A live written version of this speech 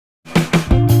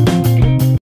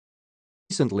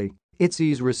Recently,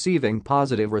 ITZY's receiving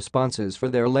positive responses for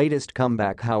their latest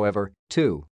comeback, however,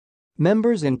 two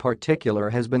members in particular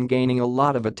has been gaining a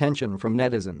lot of attention from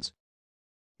netizens.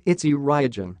 ITZY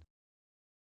Ryujin.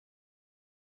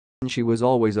 She was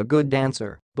always a good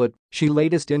dancer, but she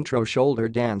latest intro shoulder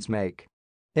dance make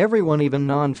everyone, even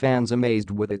non-fans,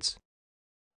 amazed with its.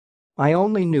 I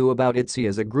only knew about ITZY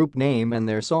as a group name and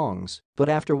their songs, but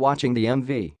after watching the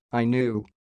MV, I knew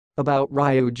about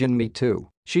Ryujin. Me too,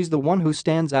 she's the one who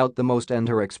stands out the most and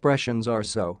her expressions are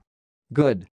so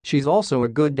good. She's also a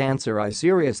good dancer. I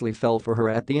seriously fell for her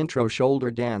at the intro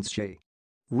shoulder dance. She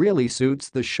really suits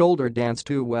the shoulder dance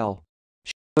too well.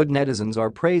 Good netizens are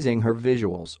praising her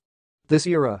visuals this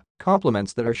era,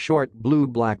 compliments that her short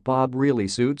blue-black bob really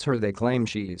suits her. They claim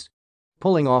she's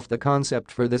pulling off the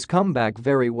concept for this comeback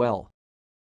very well.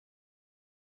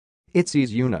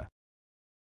 ITZY's Eunha.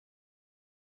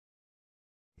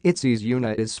 ITZY's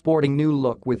Eunha is sporting new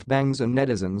look with bangs and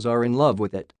netizens are in love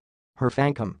with it. Her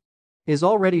phantom is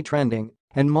already trending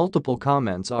and multiple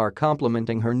comments are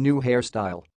complimenting her new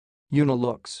hairstyle. Eunha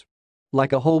looks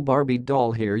like a whole Barbie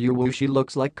doll here. Yuju, she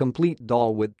looks like complete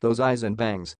doll with those eyes and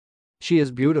bangs. She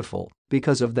is beautiful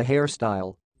because of the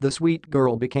hairstyle. The sweet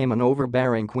girl became an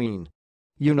overbearing queen.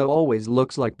 Eunha always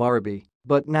looks like Barbie,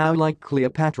 but now like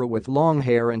Cleopatra with long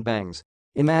hair and bangs.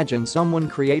 Imagine someone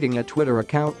creating a Twitter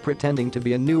account pretending to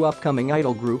be a new upcoming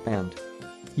idol group and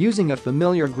using a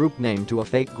familiar group name to a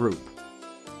fake group.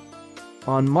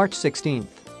 On March 16,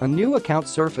 a new account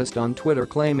surfaced on Twitter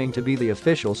claiming to be the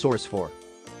official source for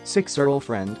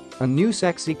GFRIEND, a new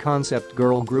sexy concept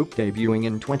girl group debuting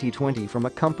in 2020 from a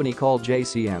company called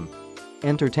JCM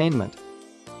Entertainment.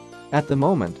 At the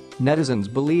moment,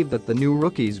 netizens believe that the new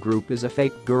rookies group is a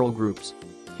fake girl group.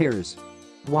 Here's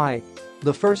why.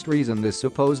 The first reason this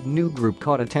supposed new group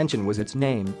caught attention was its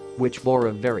name, which bore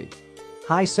a very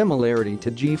high similarity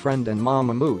to GFRIEND and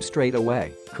MAMAMOO. Straight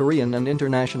away, Korean and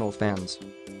international fans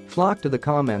flocked to the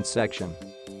comments section.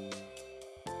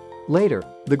 Later,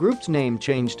 the group's name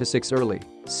changed to GFRIEND,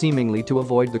 seemingly to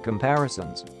avoid the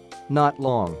comparisons. Not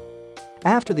long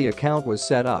after the account was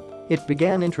set up, it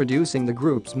began introducing the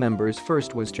group's members.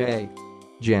 First was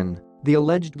Jin, the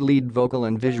alleged lead vocal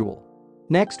and visual.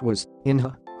 Next was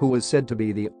Eunha, who was said to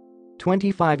be the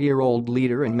 25-year-old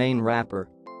leader and main rapper.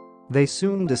 They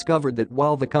soon discovered that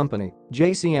while the company,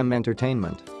 JCM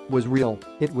Entertainment, was real,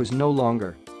 it was no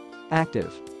longer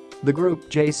active. The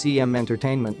group JCM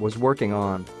Entertainment was working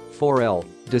on 4L,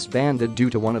 disbanded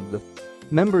due to one of the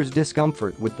members'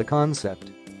 discomfort with the concept.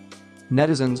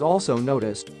 Netizens also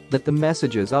noticed that the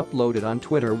messages uploaded on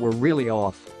Twitter were really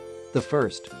off. The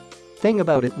first thing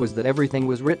about it was that everything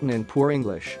was written in poor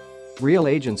English. Real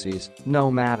agencies, no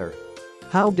matter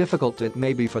how difficult it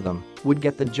may be for them, would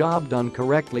get the job done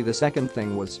correctly. The second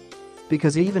thing was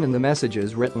because even in the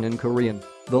messages written in Korean,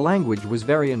 the language was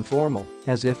very informal,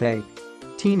 as if a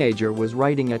teenager was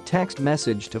writing a text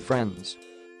message to friends.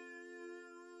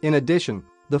 In addition,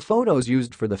 the photos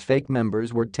used for the fake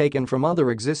members were taken from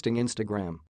other existing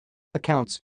Instagram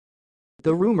accounts.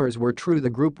 The rumors were true. The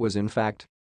group was in fact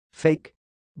fake.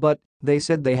 But they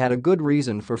said they had a good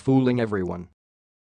reason for fooling everyone.